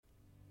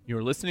You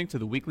are listening to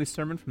the weekly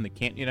sermon from the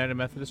Canton United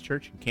Methodist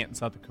Church in Canton,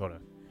 South Dakota.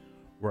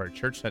 We're a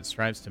church that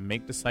strives to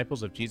make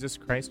disciples of Jesus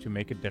Christ who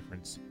make a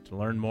difference. To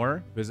learn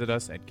more, visit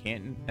us at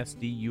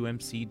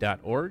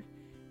cantonsdumc.org.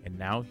 And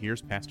now,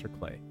 here's Pastor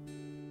Clay.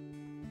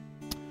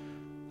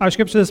 Our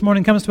scripture this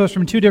morning comes to us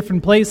from two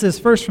different places.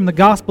 First, from the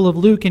Gospel of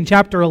Luke in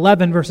chapter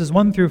 11, verses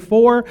 1 through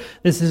 4.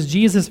 This is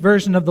Jesus'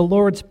 version of the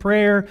Lord's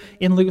Prayer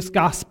in Luke's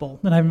Gospel.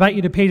 And I invite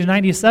you to page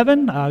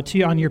 97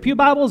 on your pew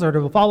Bibles or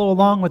to follow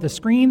along with the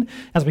screen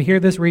as we hear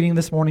this reading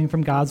this morning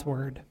from God's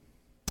Word.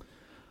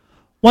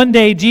 One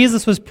day,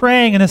 Jesus was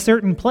praying in a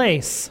certain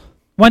place.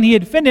 When he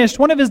had finished,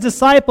 one of his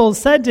disciples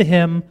said to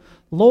him,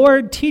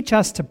 "Lord, teach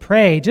us to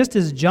pray, just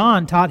as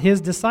John taught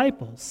his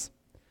disciples."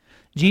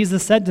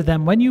 Jesus said to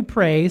them, "When you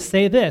pray,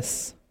 say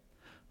this: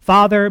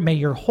 Father, may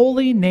your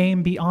holy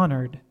name be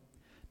honored.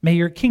 May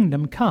your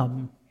kingdom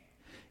come.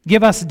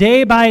 Give us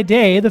day by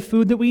day the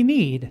food that we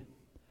need.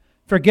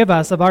 Forgive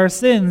us of our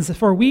sins,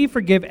 for we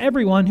forgive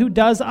everyone who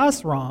does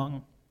us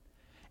wrong.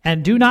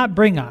 And do not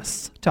bring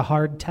us to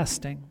hard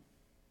testing."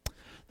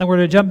 Then we're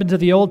going to jump into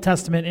the Old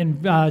Testament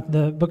in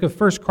the book of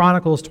 1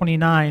 Chronicles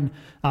 29,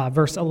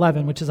 verse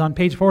 11, which is on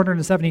page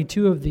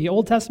 472 of the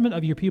Old Testament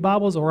of your pew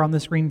Bibles or on the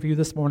screen for you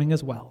this morning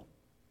as well.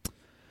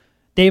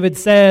 David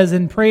says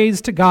in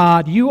praise to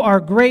God, "You are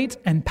great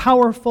and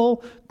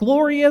powerful,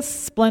 glorious,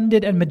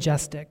 splendid, and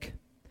majestic.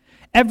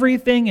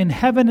 Everything in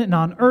heaven and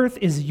on earth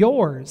is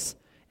yours,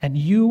 and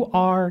you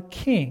are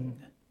King,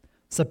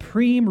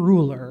 supreme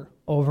ruler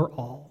over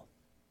all."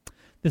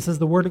 This is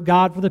the word of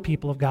God for the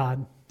people of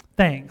God.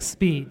 Thanks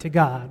be to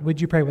God. Would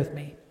you pray with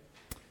me?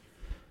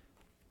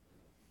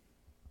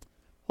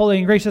 Holy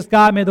and gracious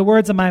God, may the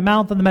words of my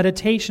mouth and the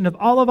meditation of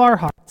all of our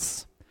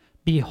hearts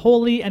be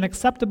holy and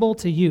acceptable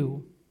to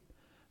you.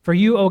 For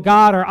you, O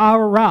God, are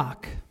our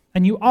rock,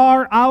 and you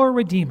are our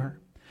Redeemer.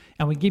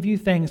 And we give you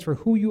thanks for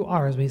who you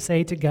are as we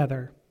say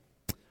together,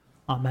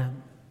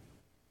 Amen.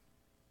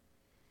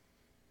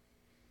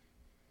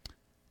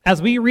 As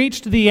we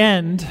reached the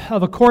end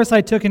of a course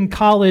I took in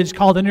college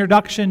called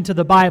Introduction to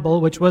the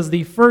Bible, which was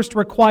the first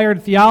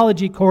required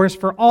theology course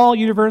for all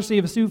University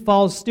of Sioux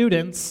Falls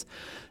students,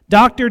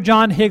 Dr.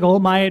 John Higgle,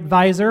 my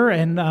advisor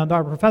and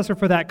our professor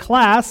for that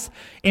class,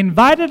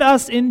 invited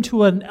us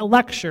into a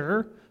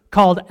lecture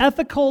called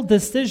Ethical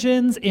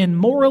Decisions in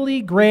Morally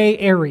Gray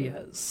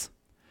Areas.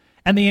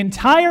 And the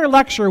entire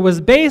lecture was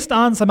based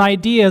on some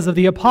ideas of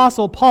the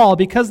Apostle Paul,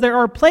 because there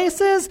are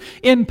places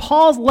in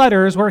Paul's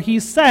letters where he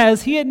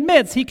says, he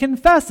admits, he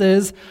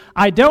confesses,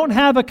 "I don't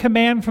have a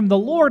command from the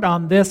Lord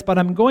on this, but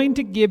I'm going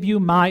to give you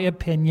my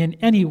opinion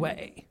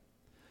anyway."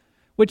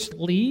 Which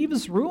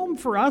leaves room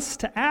for us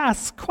to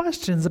ask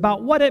questions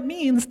about what it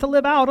means to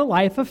live out a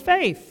life of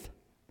faith.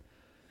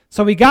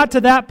 So we got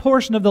to that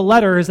portion of the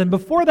letters, and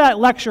before that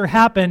lecture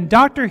happened,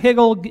 Dr.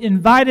 Higgle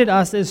invited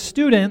us as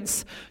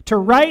students to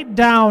write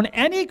down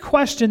any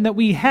question that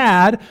we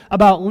had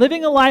about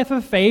living a life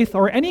of faith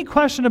or any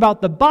question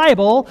about the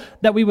Bible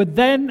that we would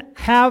then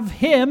have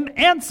him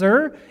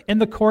answer in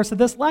the course of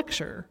this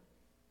lecture.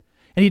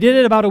 And he did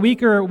it about a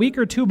week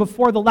or two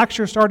before the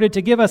lecture started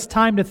to give us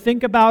time to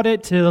think about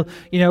it, to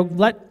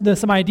let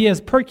some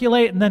ideas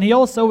percolate. And then he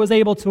also was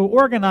able to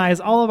organize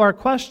all of our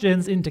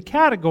questions into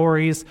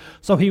categories,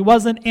 so he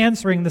wasn't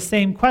answering the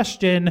same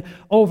question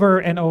over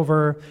and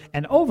over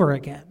and over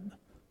again.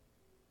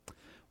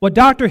 What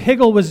Dr.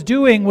 Higgle was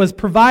doing was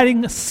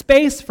providing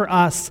space for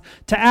us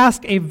to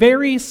ask a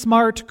very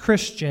smart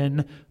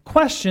Christian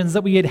questions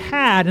that we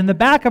had in the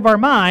back of our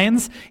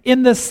minds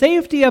in the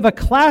safety of a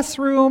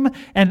classroom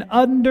and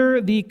under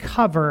the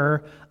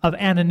cover of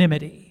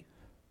anonymity.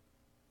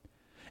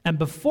 And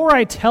before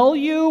I tell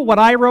you what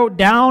I wrote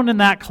down in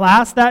that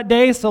class that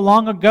day so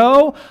long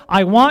ago,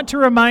 I want to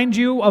remind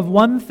you of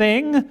one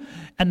thing,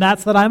 and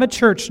that's that I'm a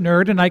church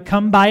nerd and I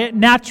come by it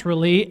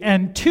naturally.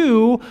 And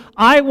two,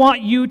 I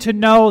want you to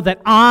know that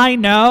I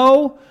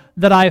know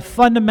that I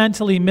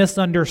fundamentally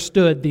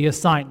misunderstood the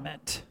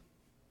assignment.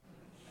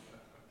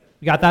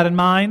 You got that in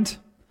mind?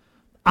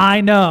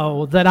 I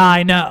know that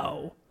I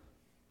know.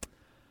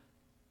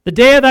 The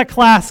day of that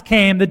class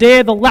came, the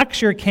day of the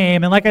lecture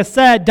came, and like I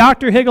said,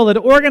 Dr. Higgle had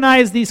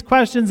organized these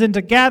questions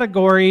into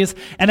categories,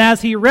 and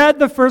as he read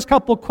the first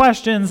couple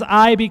questions,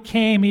 I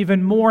became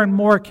even more and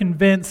more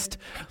convinced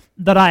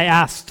that I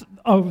asked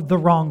the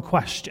wrong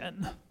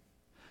question.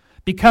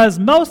 Because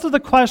most of the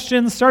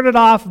questions started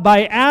off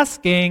by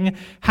asking,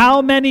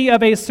 how many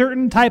of a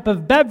certain type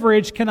of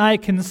beverage can I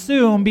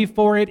consume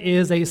before it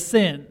is a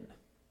sin?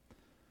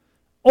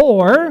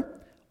 Or,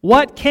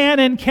 what can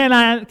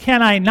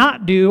I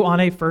not do on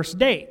a first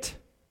date?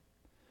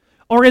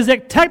 Or is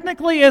it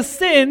technically a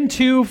sin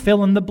to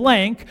fill in the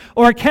blank?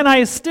 Or can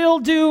I still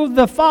do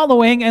the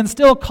following and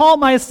still call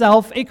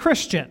myself a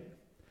Christian?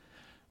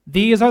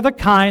 These are the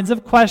kinds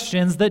of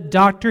questions that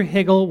Dr.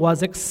 Higgle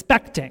was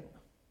expecting.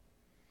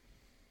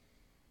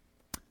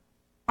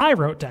 I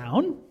wrote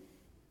down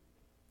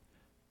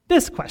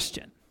this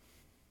question: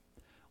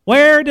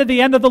 where did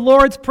the end of the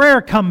Lord's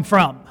Prayer come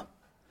from?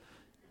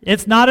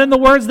 It's not in the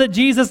words that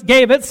Jesus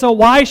gave it, so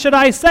why should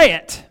I say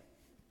it?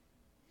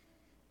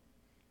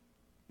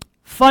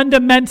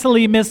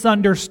 fundamentally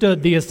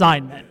misunderstood the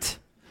assignment.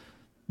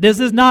 This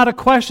is not a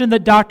question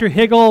that Dr.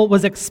 Higgle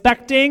was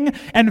expecting,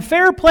 and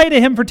fair play to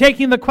him for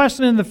taking the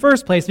question in the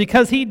first place,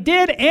 because he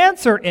did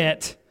answer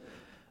it.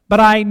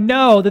 But I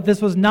know that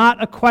this was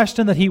not a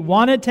question that he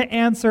wanted to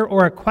answer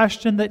or a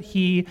question that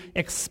he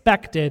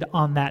expected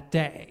on that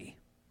day.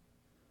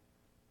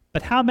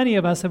 But how many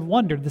of us have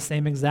wondered the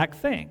same exact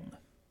thing?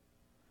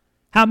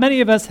 How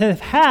many of us have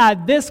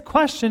had this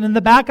question in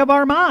the back of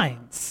our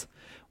minds?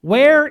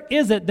 Where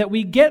is it that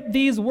we get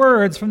these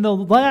words from the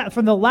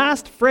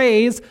last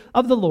phrase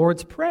of the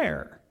Lord's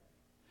Prayer?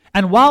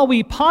 And while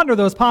we ponder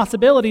those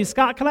possibilities,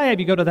 Scott, can I have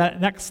you go to that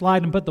next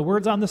slide and put the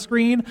words on the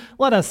screen?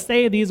 Let us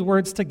say these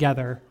words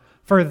together.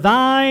 For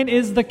thine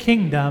is the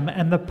kingdom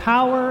and the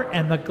power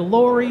and the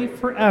glory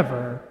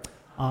forever.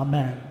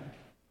 Amen.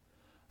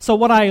 So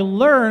what I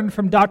learned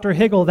from Dr.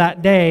 Higgle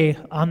that day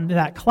on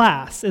that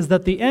class is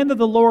that the end of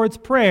the Lord's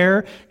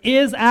Prayer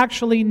is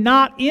actually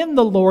not in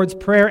the Lord's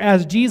Prayer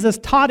as Jesus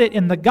taught it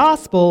in the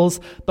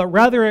Gospels, but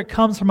rather it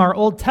comes from our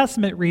Old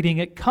Testament reading.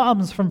 It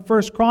comes from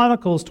 1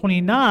 Chronicles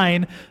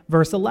 29,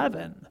 verse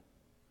 11.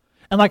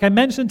 And like I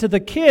mentioned to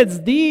the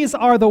kids, these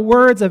are the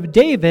words of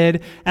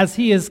David as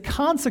he is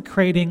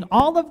consecrating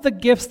all of the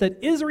gifts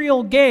that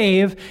Israel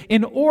gave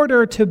in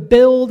order to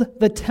build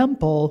the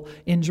temple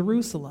in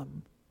Jerusalem.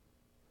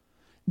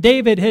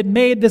 David had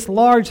made this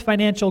large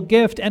financial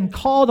gift and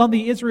called on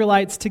the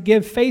Israelites to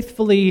give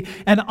faithfully.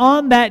 And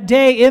on that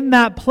day, in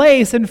that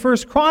place, in 1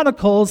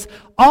 Chronicles,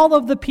 all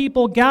of the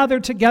people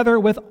gathered together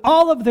with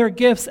all of their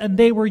gifts, and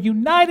they were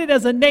united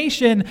as a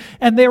nation,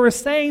 and they were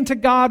saying to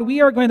God, we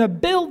are going to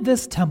build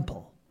this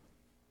temple.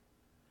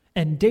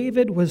 And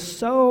David was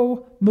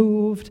so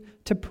moved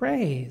to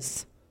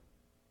praise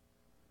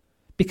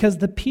because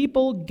the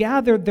people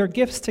gathered their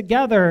gifts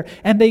together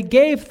and they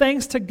gave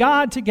thanks to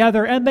God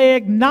together, and they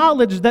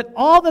acknowledged that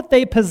all that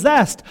they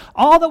possessed,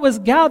 all that was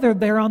gathered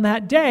there on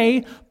that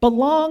day,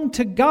 belonged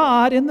to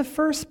God in the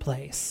first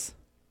place.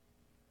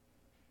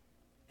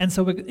 And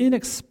so in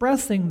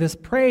expressing this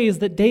praise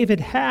that David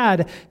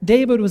had,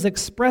 David was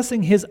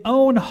expressing his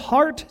own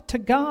heart to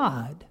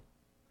God.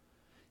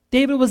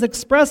 David was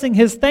expressing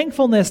his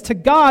thankfulness to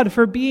God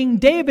for being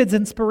David's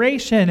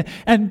inspiration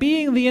and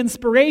being the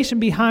inspiration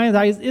behind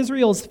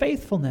Israel's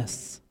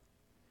faithfulness.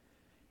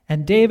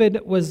 And David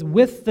was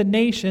with the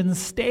nation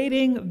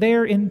stating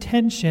their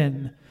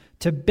intention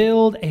to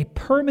build a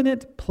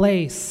permanent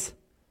place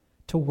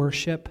to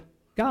worship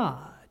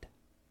God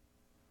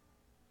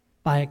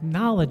by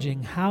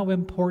acknowledging how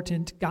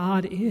important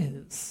God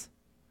is.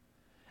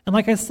 And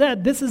like I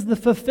said, this is the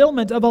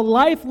fulfillment of a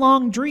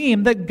lifelong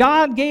dream that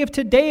God gave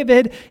to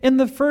David in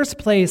the first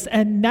place,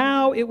 and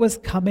now it was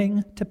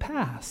coming to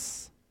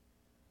pass.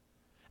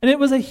 And it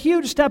was a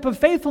huge step of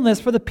faithfulness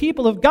for the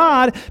people of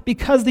God,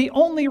 because the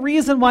only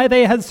reason why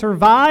they had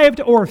survived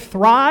or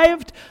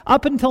thrived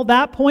up until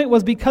that point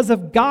was because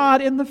of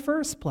God in the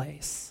first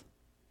place.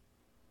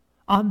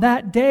 On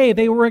that day,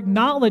 they were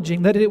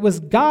acknowledging that it was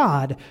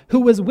God who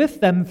was with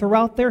them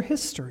throughout their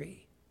history.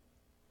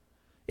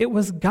 It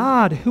was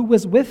God who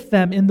was with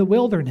them in the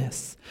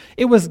wilderness.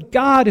 It was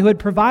God who had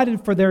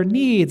provided for their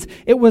needs.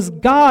 It was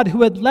God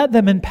who had led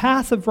them in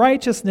paths of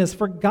righteousness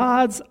for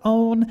God's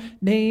own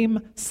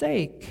name's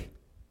sake.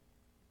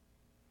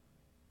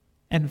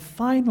 And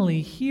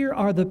finally, here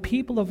are the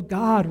people of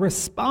God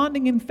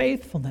responding in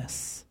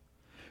faithfulness,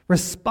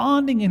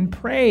 responding in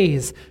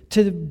praise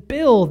to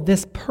build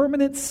this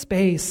permanent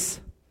space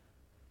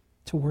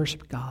to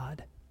worship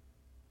God.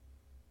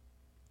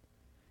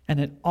 And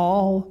it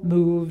all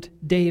moved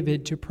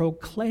David to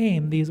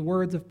proclaim these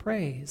words of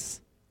praise.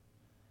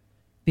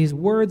 These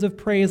words of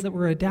praise that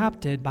were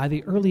adapted by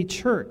the early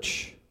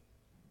church.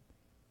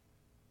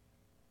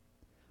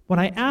 When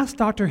I asked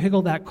Dr.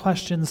 Higgle that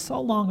question so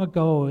long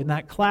ago in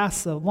that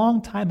class a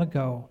long time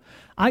ago,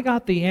 I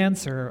got the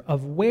answer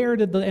of where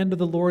did the end of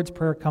the Lord's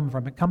Prayer come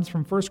from. It comes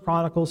from 1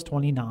 Chronicles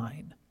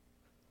 29.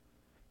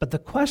 But the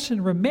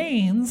question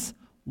remains,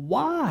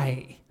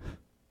 why?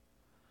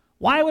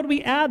 Why would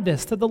we add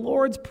this to the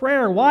Lord's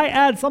Prayer? Why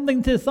add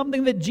something to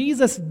something that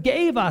Jesus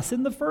gave us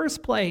in the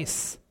first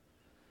place?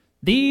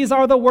 These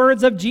are the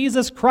words of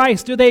Jesus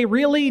Christ. Do they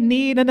really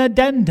need an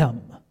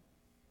addendum?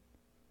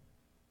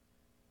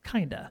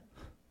 Kinda.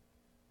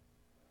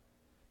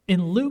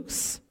 In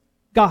Luke's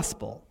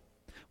gospel,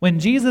 when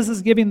Jesus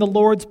is giving the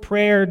Lord's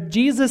Prayer,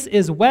 Jesus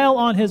is well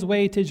on his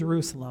way to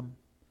Jerusalem.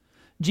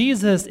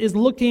 Jesus is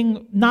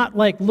looking, not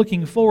like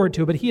looking forward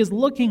to, but he is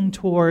looking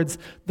towards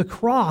the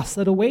cross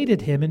that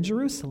awaited him in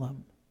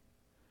Jerusalem.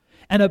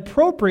 And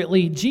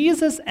appropriately,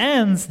 Jesus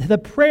ends the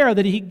prayer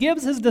that he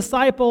gives his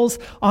disciples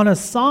on a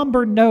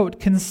somber note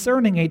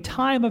concerning a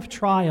time of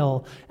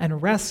trial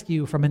and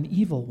rescue from an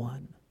evil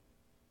one.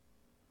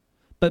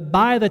 But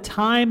by the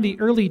time the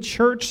early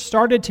church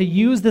started to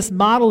use this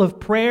model of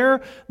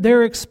prayer,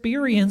 their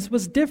experience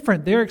was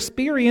different. Their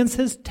experience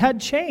had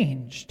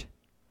changed.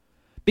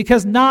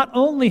 Because not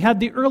only had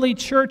the early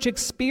church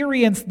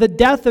experienced the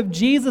death of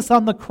Jesus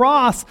on the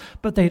cross,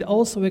 but they'd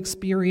also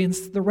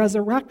experienced the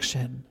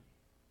resurrection.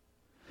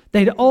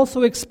 They'd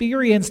also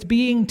experienced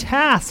being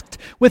tasked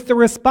with the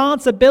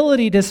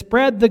responsibility to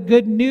spread the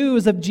good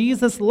news of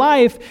Jesus'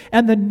 life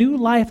and the new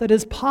life that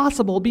is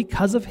possible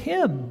because of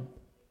him.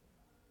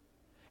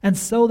 And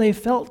so they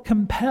felt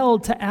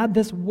compelled to add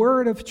this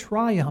word of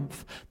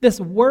triumph, this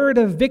word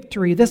of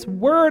victory, this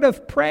word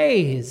of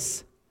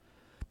praise.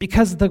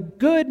 Because the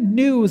good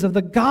news of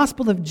the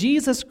gospel of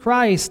Jesus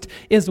Christ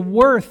is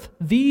worth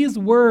these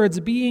words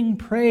being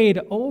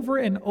prayed over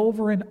and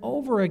over and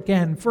over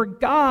again. For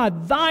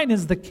God, thine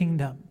is the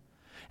kingdom,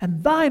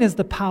 and thine is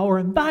the power,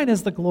 and thine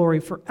is the glory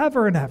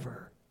forever and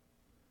ever.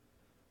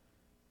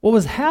 What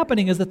was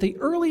happening is that the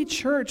early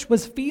church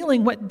was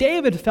feeling what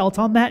David felt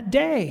on that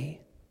day.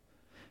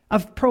 A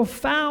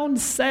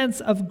profound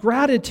sense of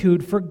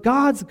gratitude for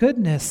God's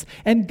goodness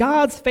and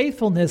God's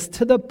faithfulness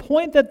to the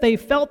point that they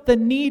felt the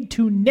need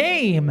to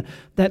name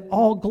that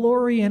all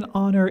glory and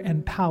honor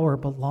and power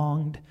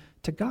belonged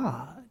to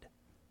God.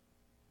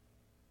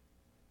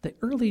 The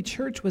early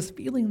church was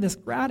feeling this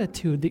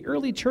gratitude. The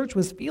early church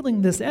was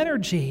feeling this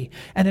energy,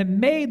 and it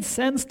made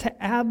sense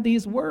to add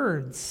these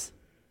words.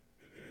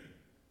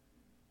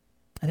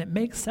 And it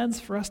makes sense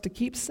for us to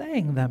keep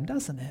saying them,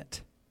 doesn't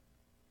it?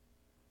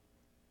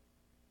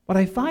 What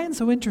I find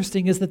so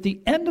interesting is that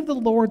the end of the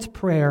Lord's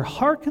Prayer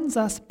harkens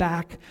us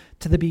back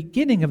to the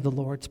beginning of the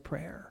Lord's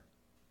Prayer.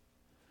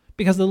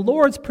 Because the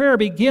Lord's Prayer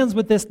begins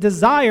with this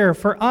desire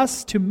for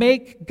us to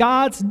make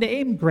God's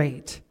name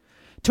great,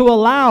 to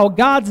allow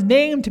God's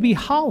name to be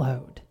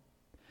hallowed.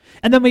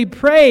 And then we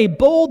pray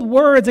bold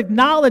words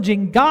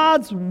acknowledging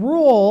God's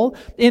rule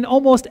in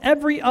almost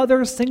every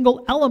other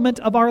single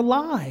element of our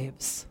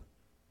lives.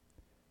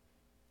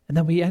 And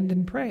then we end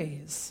in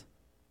praise.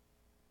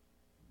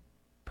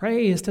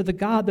 Praise to the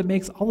God that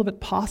makes all of it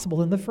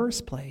possible in the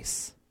first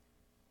place.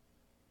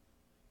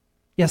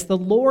 Yes, the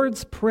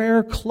Lord's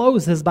Prayer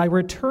closes by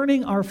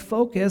returning our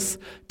focus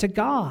to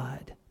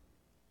God.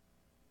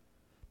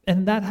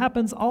 And that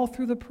happens all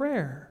through the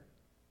prayer.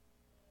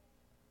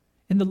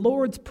 In the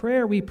Lord's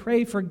Prayer, we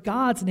pray for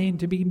God's name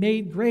to be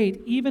made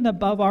great, even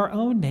above our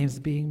own names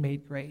being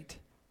made great.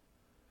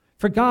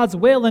 For God's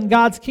will and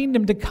God's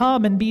kingdom to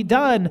come and be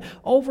done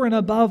over and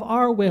above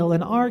our will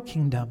and our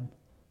kingdom.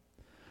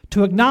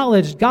 To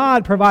acknowledge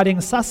God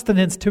providing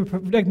sustenance, to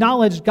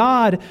acknowledge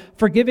God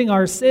forgiving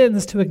our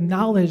sins, to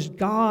acknowledge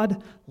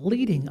God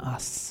leading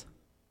us.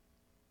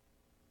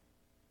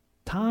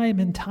 Time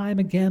and time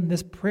again,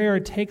 this prayer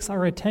takes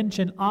our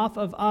attention off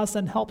of us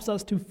and helps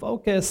us to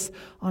focus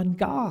on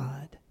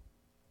God.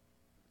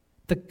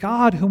 The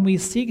God whom we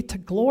seek to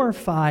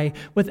glorify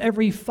with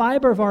every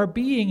fiber of our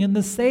being in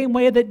the same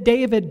way that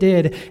David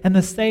did and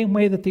the same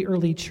way that the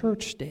early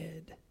church did.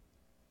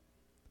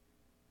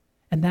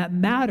 And that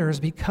matters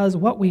because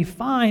what we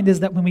find is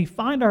that when we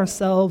find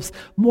ourselves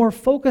more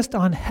focused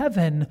on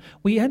heaven,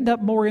 we end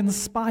up more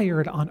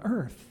inspired on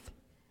earth.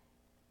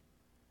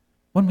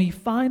 When we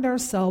find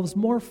ourselves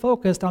more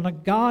focused on a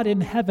God in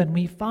heaven,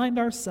 we find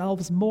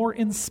ourselves more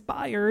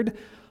inspired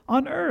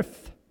on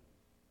earth.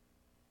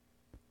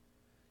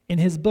 In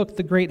his book,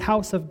 The Great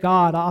House of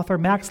God, author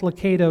Max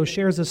Lucado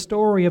shares a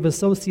story of a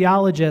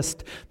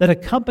sociologist that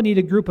accompanied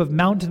a group of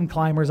mountain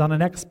climbers on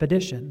an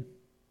expedition.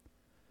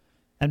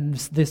 And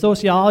the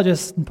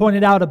sociologist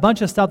pointed out a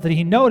bunch of stuff that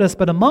he noticed,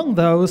 but among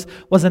those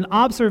was an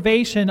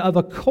observation of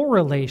a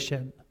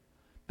correlation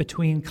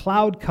between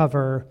cloud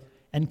cover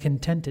and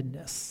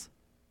contentedness.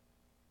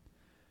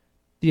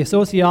 The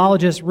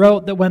sociologist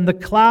wrote that when the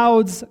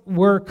clouds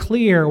were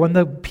clear, when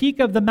the peak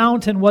of the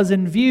mountain was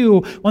in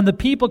view, when the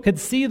people could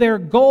see their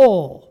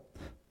goal,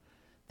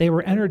 they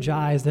were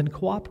energized and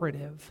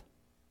cooperative.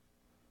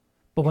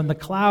 But when the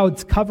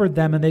clouds covered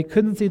them and they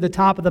couldn't see the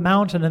top of the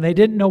mountain and they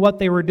didn't know what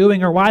they were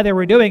doing or why they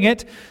were doing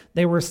it,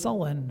 they were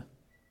sullen.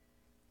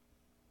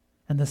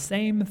 And the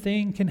same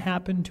thing can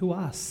happen to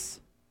us.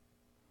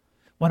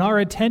 When our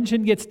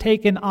attention gets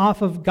taken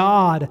off of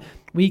God,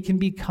 we can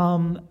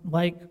become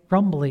like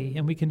grumbly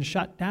and we can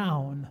shut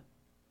down.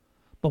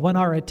 But when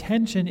our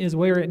attention is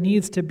where it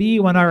needs to be,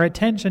 when our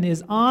attention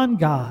is on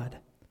God,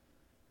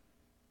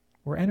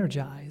 we're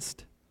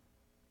energized.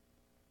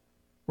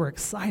 We're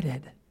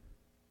excited.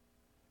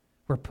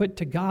 We're put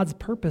to God's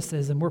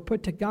purposes and we're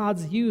put to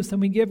God's use and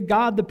we give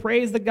God the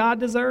praise that God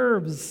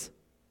deserves.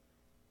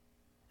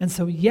 And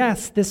so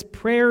yes, this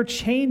prayer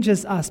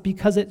changes us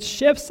because it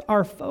shifts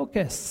our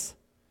focus.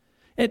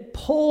 It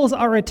pulls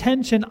our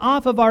attention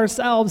off of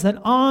ourselves and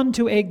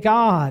onto a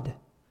God.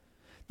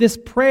 This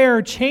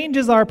prayer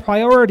changes our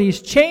priorities,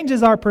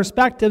 changes our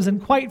perspectives,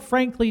 and quite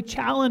frankly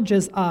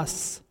challenges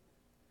us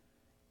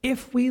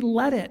if we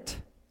let it.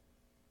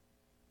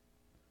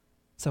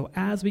 So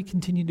as we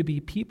continue to be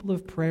people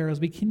of prayer,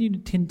 as we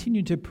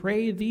continue to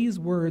pray these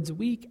words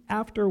week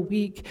after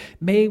week,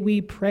 may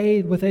we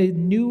pray with a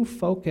new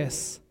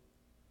focus,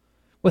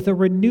 with a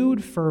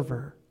renewed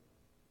fervor,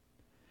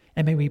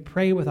 and may we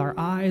pray with our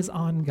eyes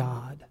on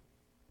God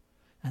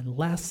and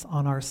less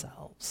on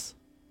ourselves.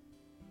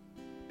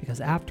 Because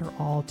after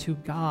all, to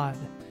God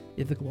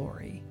is the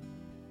glory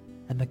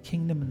and the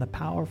kingdom and the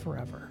power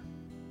forever.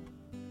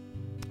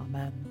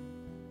 Amen.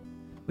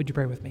 Would you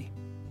pray with me?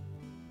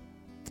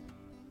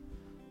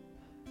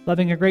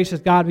 Loving and gracious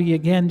God, we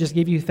again just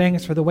give you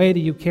thanks for the way that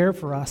you care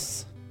for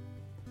us,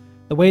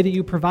 the way that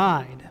you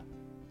provide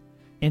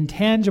in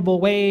tangible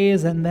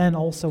ways and then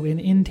also in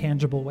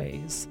intangible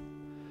ways,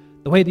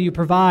 the way that you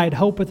provide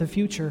hope with the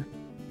future,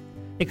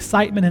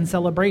 excitement and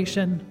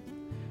celebration.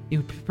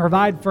 You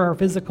provide for our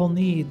physical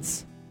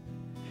needs.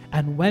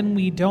 And when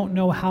we don't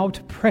know how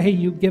to pray,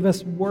 you give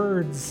us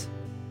words.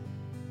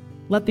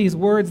 Let these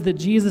words that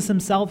Jesus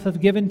himself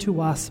have given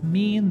to us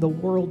mean the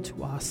world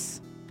to us.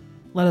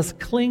 Let us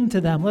cling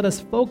to them. Let us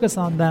focus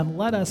on them.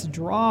 Let us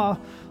draw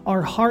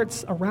our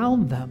hearts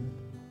around them.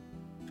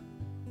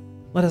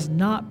 Let us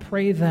not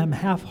pray them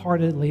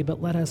half-heartedly,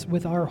 but let us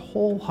with our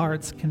whole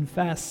hearts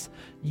confess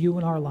you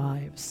in our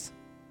lives,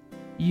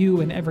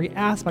 you in every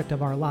aspect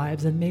of our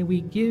lives, and may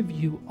we give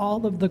you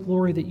all of the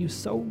glory that you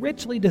so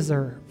richly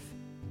deserve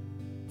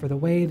for the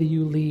way that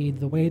you lead,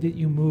 the way that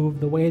you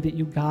move, the way that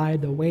you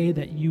guide, the way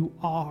that you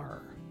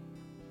are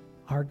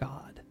our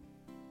God.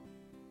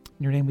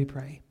 In your name we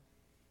pray.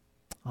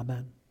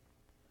 Amen.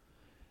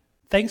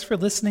 Thanks for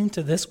listening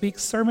to this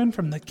week's sermon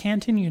from the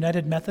Canton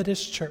United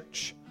Methodist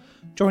Church.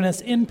 Join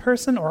us in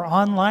person or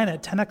online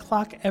at 10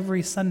 o'clock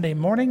every Sunday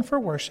morning for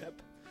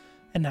worship.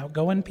 And now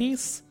go in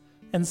peace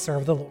and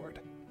serve the Lord.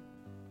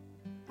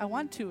 I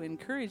want to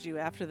encourage you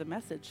after the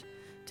message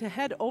to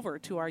head over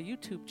to our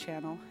YouTube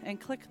channel and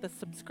click the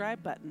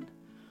subscribe button.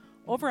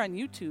 Over on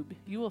YouTube,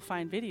 you will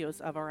find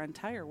videos of our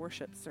entire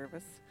worship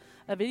service,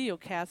 a video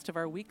cast of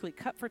our weekly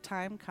Cut for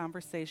Time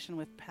conversation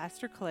with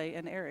Pastor Clay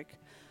and Eric,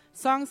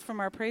 songs from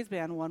our praise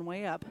band One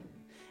Way Up,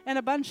 and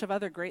a bunch of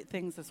other great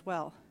things as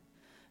well.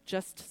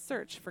 Just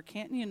search for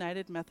Canton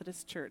United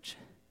Methodist Church.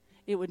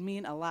 It would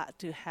mean a lot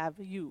to have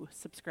you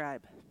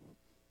subscribe.